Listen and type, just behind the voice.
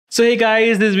So hey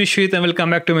guys, this is Biswajit and welcome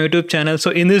back to my YouTube channel. So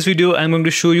in this video, I'm going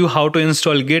to show you how to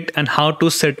install Git and how to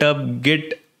set up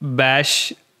Git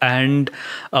Bash and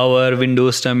our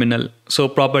Windows terminal. So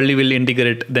properly we'll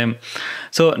integrate them.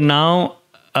 So now,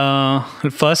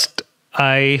 first,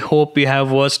 I hope you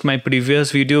have watched my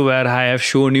previous video where I have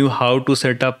shown you how to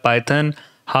set up Python,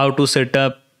 how to set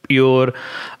up your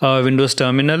Windows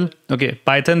terminal. Okay,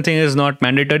 Python thing is not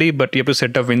mandatory, but you have to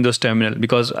set up Windows terminal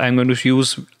because I'm going to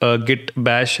use Git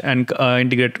Bash and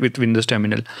integrate with Windows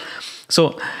terminal.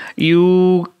 So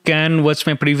you can watch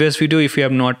my previous video if you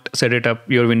have not set it up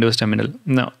your Windows terminal.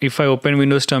 Now, if I open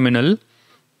Windows terminal,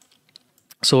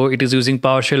 so it is using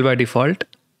PowerShell by default.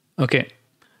 Okay,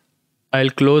 I'll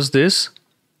close this.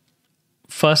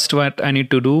 First, what I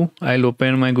need to do, I'll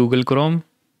open my Google Chrome.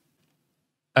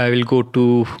 I will go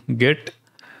to Git.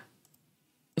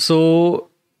 So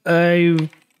I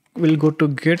will go to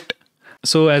Git.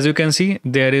 So as you can see,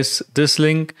 there is this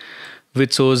link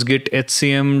which shows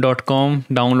githcm.com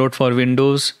download for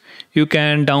Windows. You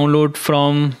can download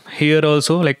from here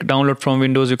also, like download from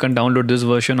Windows. You can download this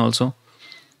version also,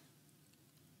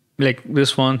 like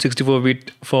this one,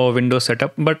 64-bit for Windows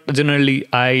setup. But generally,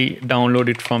 I download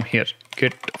it from here,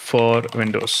 Git for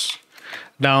Windows.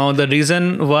 Now, the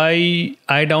reason why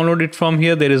I download it from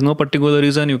here, there is no particular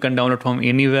reason. You can download from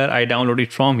anywhere. I download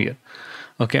it from here.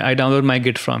 Okay, I download my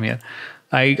Git from here.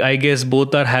 I guess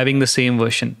both are having the same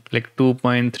version, like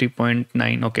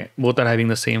 2.3.9. Okay, both are having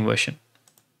the same version.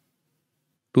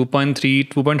 2.3,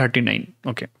 2.39.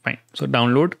 Okay, fine. So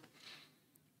download.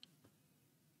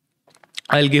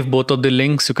 I'll give both of the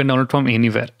links. You can download from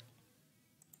anywhere.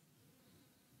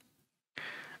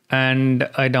 And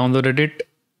I downloaded it.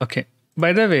 Okay.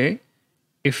 By the way,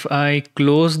 if I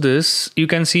close this, you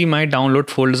can see my download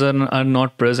folders are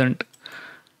not present.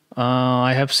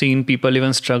 I have seen people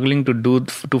even struggling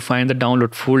to find the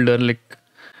download folder. Like,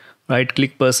 right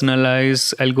click,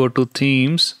 personalize. I'll go to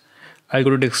themes. I'll go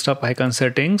to desktop icon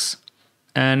settings,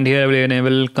 and here I will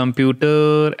enable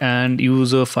computer and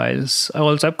user files. I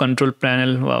also have control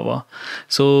panel. Wow.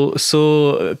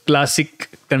 So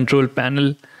classic control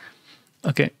panel.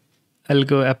 Okay. I'll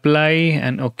go apply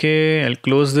and okay, I'll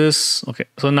close this. Okay,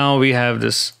 so now we have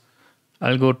this.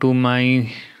 I'll go to my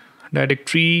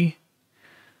directory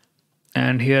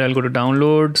and here I'll go to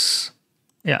downloads.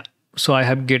 Yeah, so I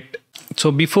have Git. So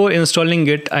before installing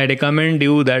Git, I recommend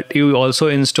you that you also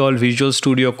install Visual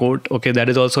Studio Code. Okay, that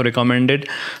is also recommended.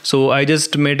 So I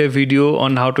just made a video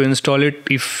on how to install it.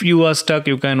 If you are stuck,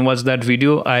 you can watch that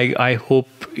video. I hope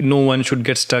no one should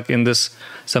get stuck in this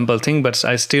simple thing, but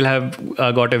I still have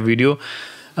got a video.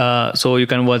 So you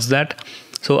can watch that.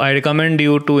 So I recommend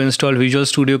you to install Visual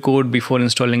Studio Code before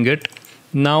installing Git.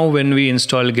 Now when we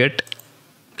install Git,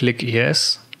 click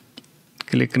yes,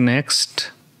 click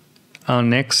next,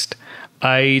 next.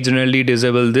 I generally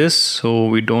disable this, so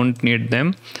we don't need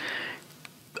them.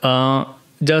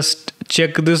 Just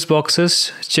check these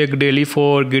boxes, check daily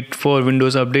for Git for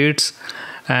Windows updates,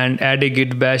 and add a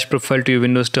Git Bash profile to your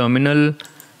Windows terminal.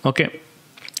 Okay,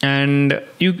 and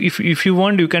if you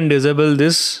want, you can disable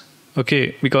this.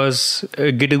 Okay, because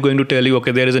Git is going to tell you, okay,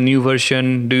 there is a new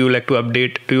version. Do you like to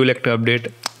update? Do you like to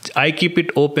update? I keep it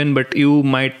open, but you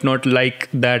might not like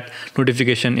that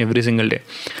notification every single day.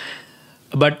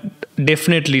 But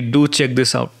definitely do check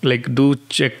this out. Like, do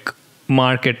check,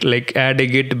 mark it, like add a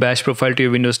Git Bash profile to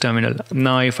your Windows terminal.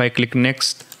 Now if I click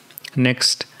next,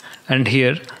 and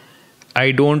here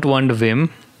I don't want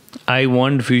Vim, I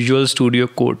want Visual Studio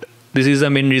Code. This is the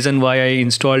main reason why I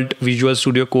installed Visual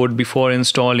Studio Code before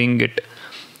installing Git.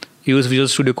 Use Visual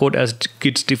Studio Code as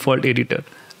Git's default editor.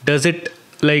 Is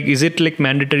it like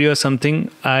mandatory or something?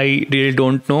 I really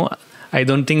don't know. I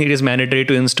don't think it is mandatory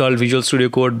to install Visual Studio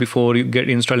Code before you get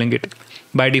installing it.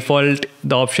 By default,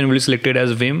 the option will be selected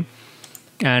as Vim,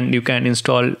 and you can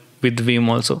install with Vim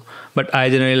also. But I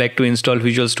generally like to install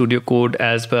Visual Studio Code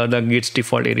as per the Git's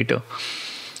default editor.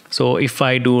 So if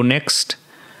I do next,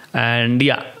 and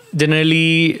yeah,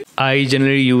 I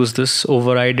generally use this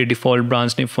override a default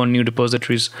branch name for new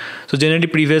repositories. So generally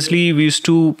previously we used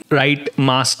to write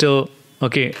master.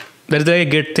 Okay. That is a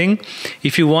Git thing.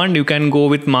 If you want, you can go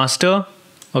with master,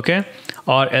 okay,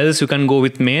 or else you can go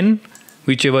with main,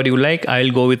 whichever you like.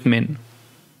 I'll go with main.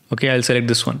 Okay, I'll select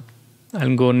this one.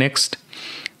 I'll go next.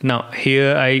 Now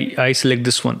here I select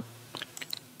this one.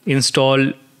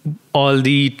 Install all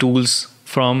the tools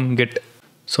from Git.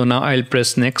 So now I'll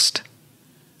press next.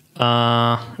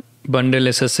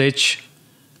 Bundle SSH.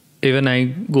 Even I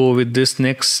go with this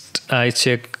next. I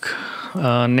check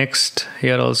next.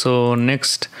 Here also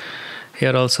next.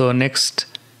 Here also next.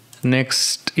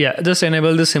 Yeah, just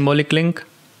enable the symbolic link.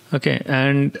 Okay,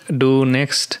 and do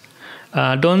next.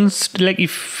 Don't like,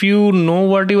 if you know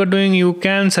what you are doing, you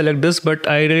can select this, but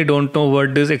I really don't know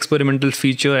what this experimental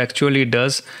feature actually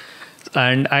does,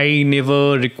 and I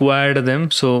never required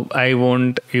them, so I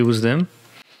won't use them.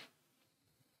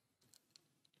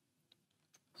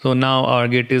 So now our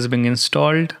Git is being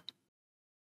installed.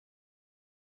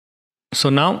 So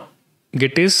now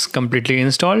Git is completely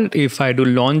installed. If I do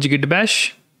launch Git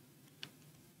Bash,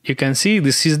 you can see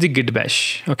this is the Git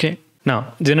Bash. Okay.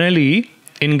 Now, generally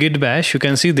in Git Bash, you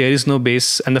can see there is no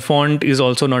base and the font is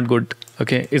also not good.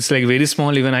 Okay. It's like very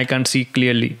small, even I can't see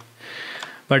clearly.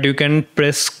 But you can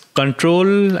press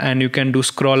Control and you can do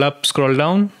scroll up, scroll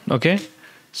down. Okay.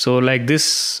 So like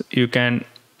this, you can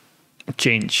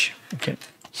change. Okay.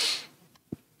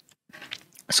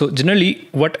 So generally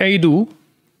what I do,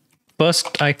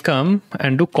 first I come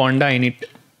and do conda init.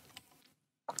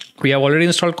 We have already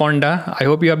installed conda. I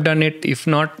hope you have done it. If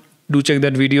not, do check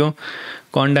that video.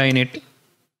 Conda init.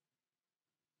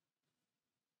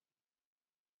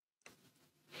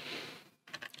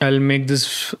 I'll make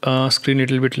this screen a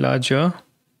little bit larger.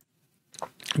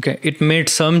 Okay, it made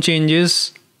some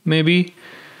changes maybe.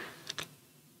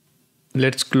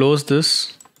 Let's close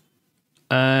this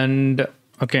and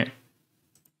okay,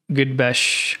 Git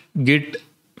Bash.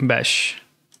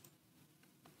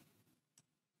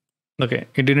 Okay,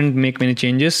 it didn't make many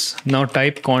changes. Now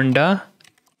type conda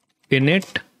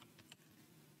init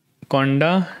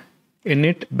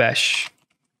bash.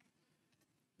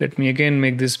 Let me again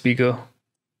make this bigger.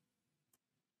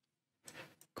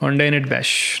 Conda init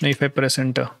bash. Now if I press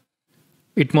enter,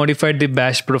 it modified the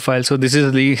bash profile. So this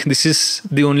is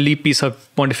the only piece of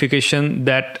modification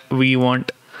that we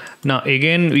want. Now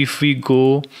again, if we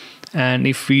go and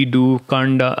if we do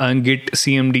conda and git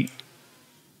cmd,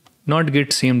 not git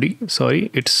cmd,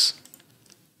 sorry, it's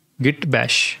git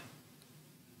bash.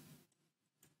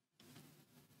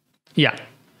 Yeah.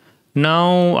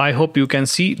 Now I hope you can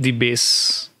see the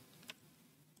base,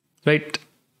 right?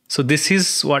 So this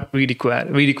is what we require.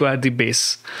 We require the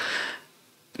base.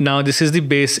 Now this is the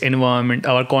base environment,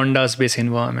 our conda's base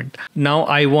environment. Now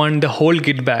I want the whole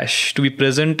Git Bash to be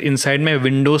present inside my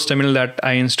Windows terminal that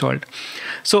I installed.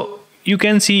 So you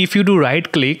can see if you do right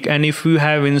click and if you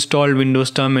have installed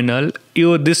Windows terminal,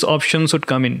 this option should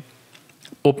come in,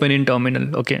 open in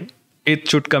terminal. Okay, it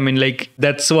should come in, like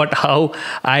that's how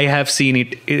I have seen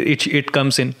it. It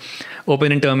comes in,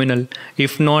 open in terminal.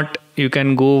 If not, you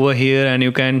can go over here and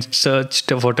you can search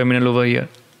for terminal over here,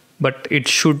 but it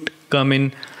should come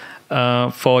in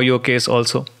for your case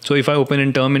also. So if I open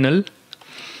in terminal,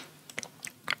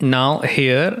 now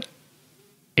here,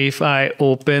 if I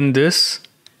open this,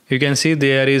 you can see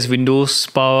there is Windows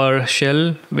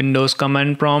PowerShell, Windows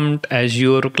Command Prompt,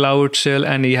 Azure Cloud Shell,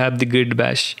 and you have the Git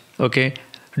Bash. Okay,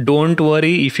 don't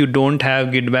worry if you don't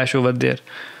have Git Bash over there,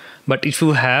 but if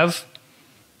you have,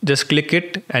 just click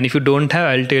it, and if you don't have,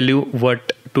 I'll tell you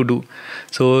what to do.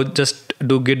 So just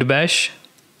do Git Bash,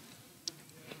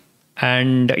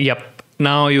 and yep,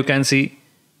 now you can see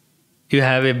you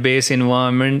have a base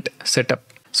environment setup.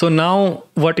 So now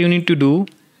what you need to do,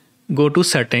 go to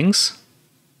settings.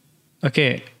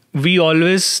 Okay, we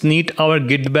always need our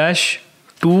Git Bash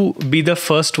to be the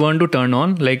first one to turn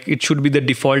on, like it should be the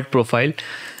default profile.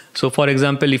 So for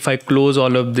example, if I close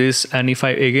all of this and if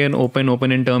I again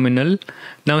open in terminal,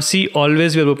 now see,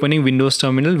 always we are opening Windows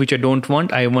terminal, which I don't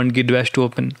want. I want Git Bash to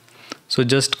open. So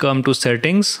just come to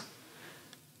settings.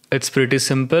 It's pretty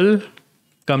simple.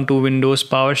 Come to Windows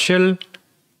PowerShell,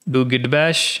 do Git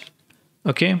Bash.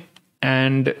 Okay,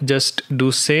 and just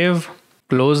do save,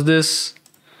 close this.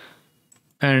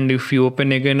 And if you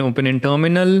open again, open in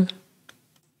terminal,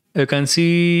 you can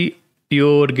see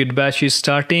your Git Bash is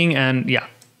starting, and yeah,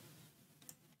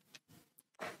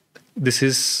 this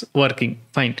is working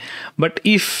fine. But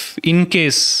if in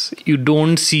case you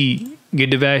don't see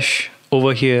Git Bash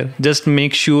over here, just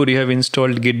make sure you have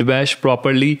installed Git Bash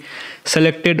properly,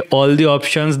 selected all the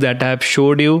options that I have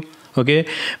showed you. Okay,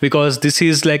 because this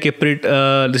is like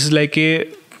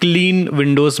a clean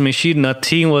Windows machine,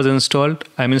 nothing was installed.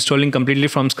 I'm installing completely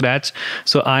from scratch.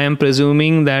 So I am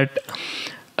presuming that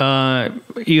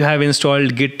you have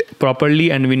installed Git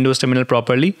properly and Windows terminal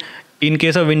properly. In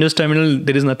case of Windows terminal,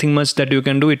 there is nothing much that you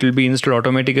can do. It will be installed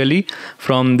automatically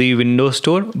from the Windows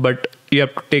store, but you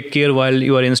have to take care while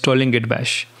you are installing Git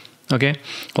Bash. Okay,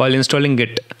 while installing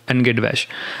Git and Git Bash.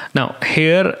 Now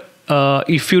here,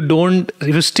 if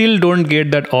you still don't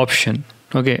get that option,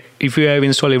 okay, if you have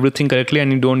installed everything correctly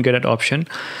and you don't get that option,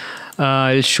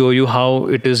 I'll show you how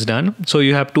it is done. So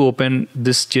you have to open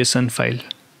this JSON file.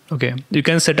 Okay, you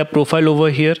can set a profile over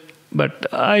here,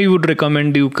 but I would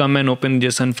recommend you come and open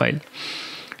JSON file.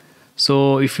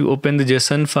 So if you open the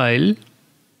JSON file,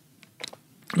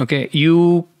 Okay,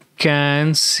 you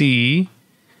can see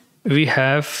we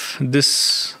have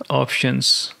this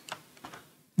options,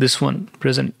 this one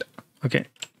present. Okay,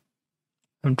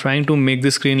 I'm trying to make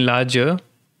the screen larger.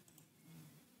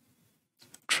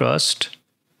 Trust.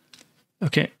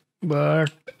 Okay,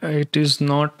 but it is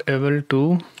not able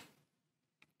to,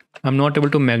 I'm not able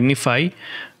to magnify,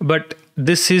 but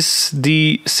this is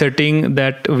the setting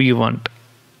that we want,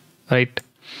 right?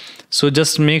 So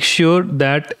just make sure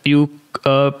that you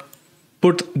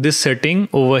put this setting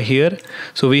over here.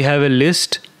 So we have a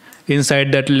list.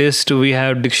 Inside that list we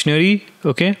have dictionary.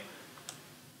 Okay,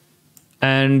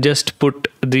 and just put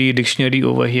the dictionary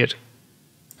over here,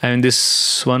 and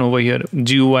this one over here,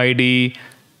 GUID,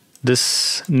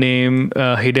 this name,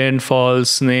 hidden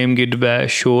false name, Git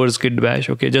Bash, shows Git Bash.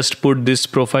 Okay, just put this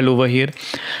profile over here,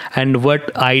 and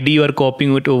what ID you are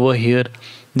copying it over here,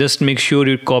 just make sure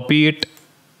you copy it.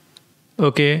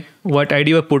 Okay, what ID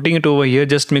you are putting it over here,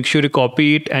 just make sure you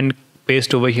copy it and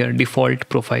paste over here, default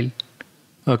profile.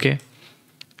 Okay,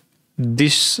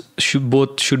 this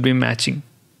both should be matching,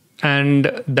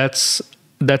 and that's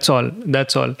all.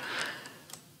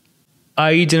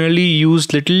 I generally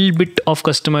use little bit of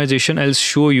customization. I'll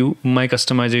show you my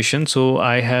customization. So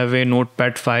I have a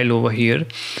notepad file over here.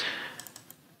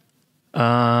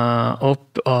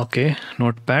 Okay,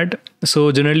 notepad.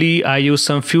 So generally I use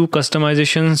some few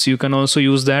customizations. You can also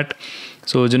use that.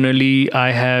 So generally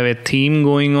I have a theme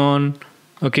going on.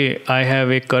 Okay, I have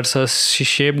a cursor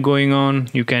shape going on.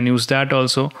 You can use that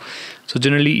also. So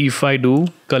generally if I do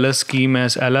color scheme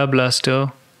as Ala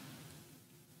Blaster,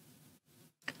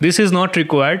 this is not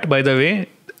required, by the way.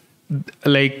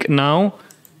 Like now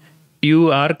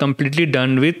you are completely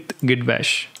done with Git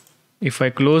Bash. If I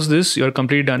close this, you're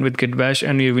completely done with Git Bash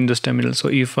and your Windows terminal. So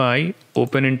if I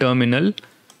open in terminal,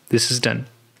 this is done.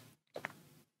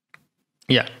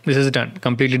 Yeah, this is done,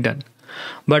 completely done.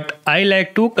 But I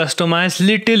like to customize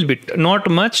little bit, not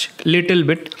much, little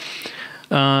bit.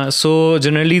 So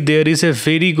generally there is a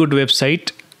very good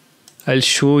website. I'll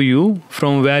show you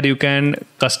from where you can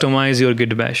customize your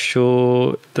Git Bash.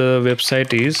 So the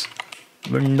website is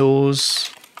Windows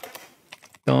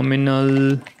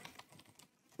Terminal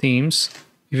Themes.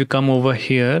 If you come over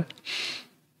here,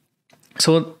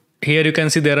 so here you can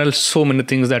see there are so many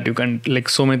things that you can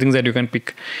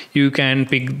pick. You can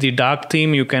pick the dark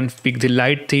theme, you can pick the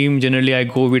light theme. Generally I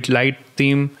go with light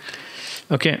theme.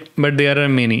 Okay, but there are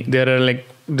many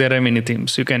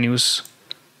themes you can use.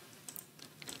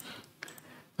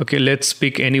 Okay, let's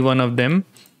pick any one of them.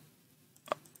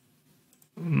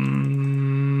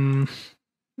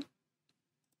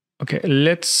 Okay,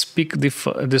 let's pick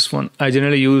this one. I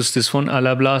generally use this one,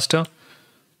 Ala Blaster,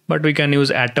 but we can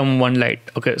use Atom One Light.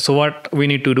 Okay, so what we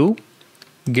need to do,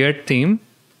 get theme.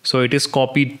 So it is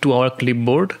copied to our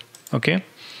clipboard. Okay,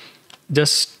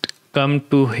 just come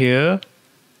to here,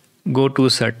 go to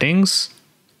settings,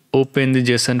 open the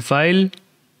JSON file.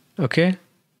 Okay,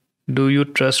 do you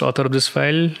trust author of this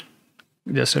file?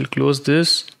 Just I'll close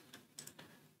this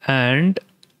and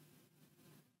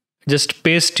just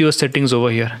paste your settings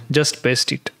over here. Just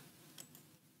paste it.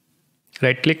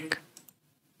 Right click,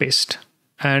 paste,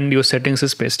 and your settings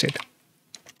is pasted.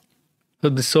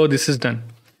 So this is done.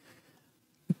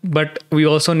 But we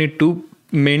also need to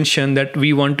mention that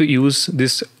we want to use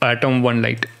this Atom One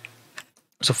Light.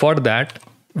 So for that,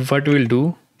 what we'll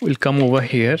do, we'll come over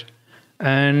here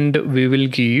and we will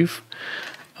give,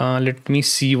 let me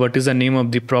see what is the name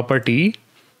of the property.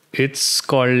 It's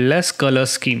called less color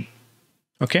scheme.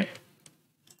 Okay,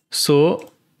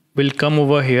 so we'll come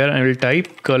over here and we'll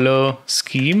type color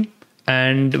scheme,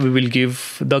 and we will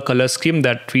give the color scheme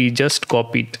that we just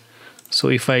copied. So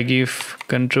if I give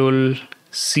Control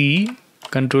C,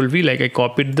 Control V, like I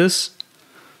copied this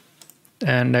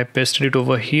and I pasted it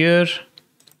over here.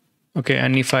 Okay,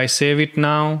 and if I save it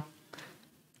now,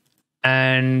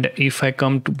 and if I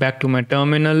come back to my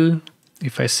terminal,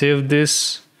 if I save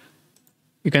this,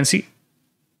 you can see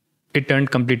it turned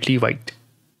completely white.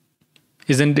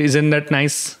 Isn't that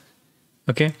nice?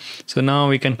 Okay, so now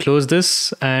we can close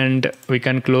this and we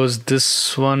can close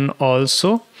this one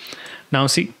also. Now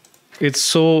see, it's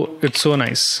so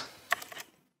nice.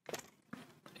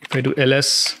 If I do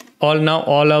ls, all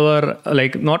our,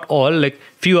 like not all, like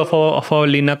few of our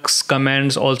Linux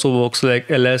commands also works, like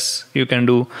ls, you can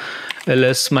do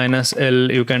ls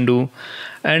 -l, you can do,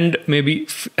 and maybe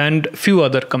and few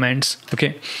other commands.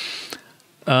 Okay,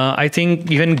 I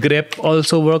think even grep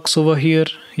also works over here.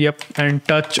 Yep, and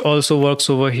touch also works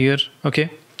over here. Okay,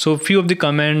 so few of the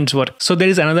commands work. So there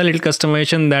is another little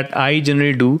customization that I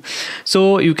generally do.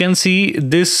 So you can see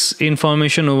this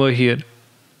information over here.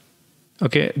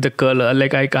 Okay, the color,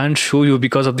 like I can't show you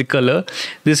because of the color.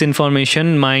 This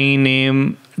information, my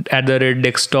name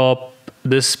 @desktop,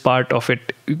 this part of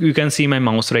it, you can see my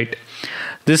mouse, right?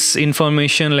 This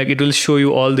information, like, it will show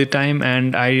you all the time,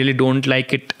 and I really don't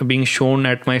like it being shown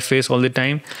at my face all the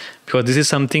time, because this is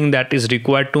something that is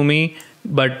required to me,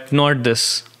 but not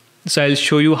this. So I'll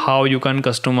show you how you can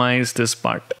customize this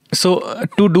part. So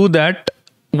to do that,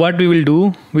 what we will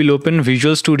do, we'll open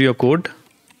Visual Studio Code.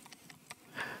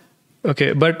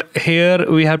 Okay, but here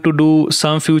we have to do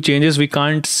some few changes. We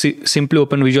can't simply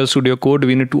open Visual Studio Code.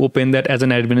 We need to open that as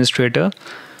an administrator.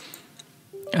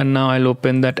 And now I'll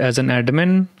open that as an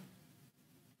admin.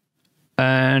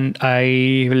 And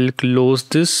I will close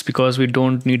this because we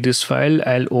don't need this file.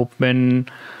 I'll open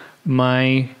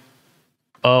my,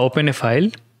 open a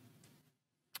file.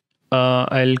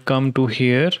 I'll come to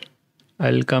here.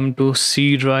 I'll come to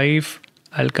C drive.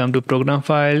 I'll come to program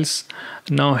files.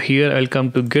 Now here I'll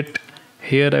come to Git.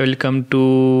 Here I will come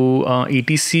to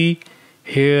etc.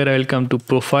 Here I will come to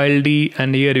profile D,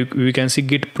 and here we can see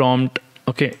git prompt.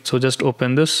 Okay, so just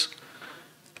open this.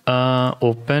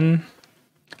 Open.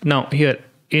 Now here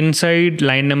inside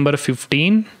line number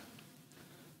 15.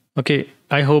 Okay,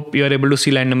 I hope you are able to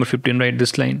see line number 15, right?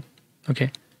 This line.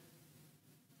 Okay.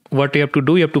 What you have to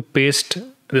do, you have to paste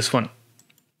this one.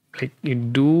 Like you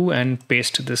do and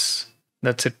paste this.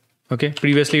 That's it. Okay.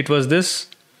 Previously it was this,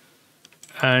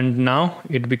 and now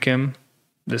it became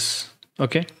this.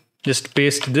 Okay, just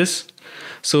paste this.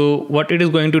 So what it is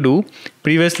going to do,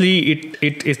 previously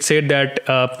it said that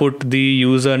put the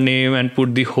username and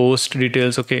put the host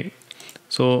details. Okay,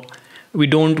 so we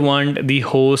don't want the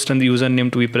host and the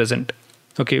username to be present.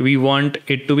 Okay, we want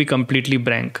it to be completely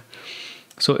blank.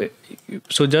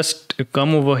 So just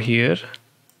come over here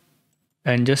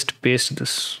and just paste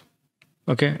this.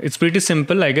 Okay, it's pretty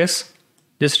simple, I guess.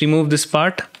 Just remove this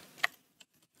part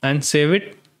and save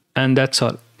it, and that's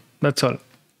all. That's all.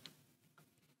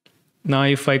 Now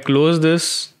if I close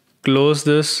this,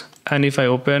 and if I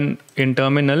open in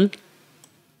terminal,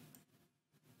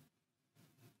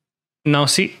 now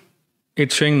see,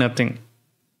 it's showing nothing.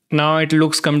 Now it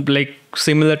looks like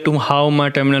similar to how my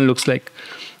terminal looks like.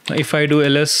 If I do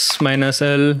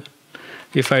ls-l,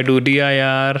 if I do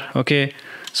dir, okay,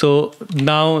 so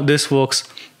now this works.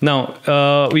 Now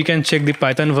we can check the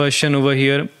Python version over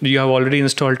here. You have already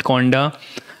installed Conda,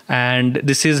 and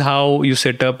this is how you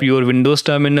set up your Windows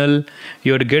terminal,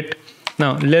 your Git.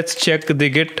 Now let's check the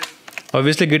Git.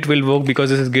 Obviously Git will work because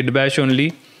this is Git Bash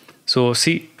only. So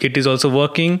see, it is also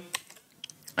working.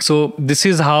 So this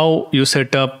is how you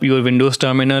set up your Windows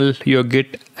terminal, your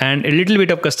Git, and a little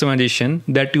bit of customization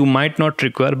that you might not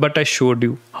require, but I showed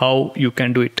you how you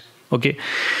can do it. Okay,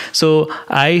 so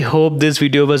I hope this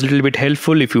video was a little bit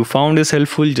helpful. If you found this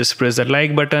helpful, just press that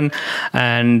like button,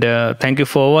 and thank you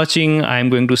for watching. I'm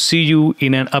going to see you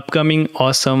in an upcoming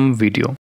awesome video.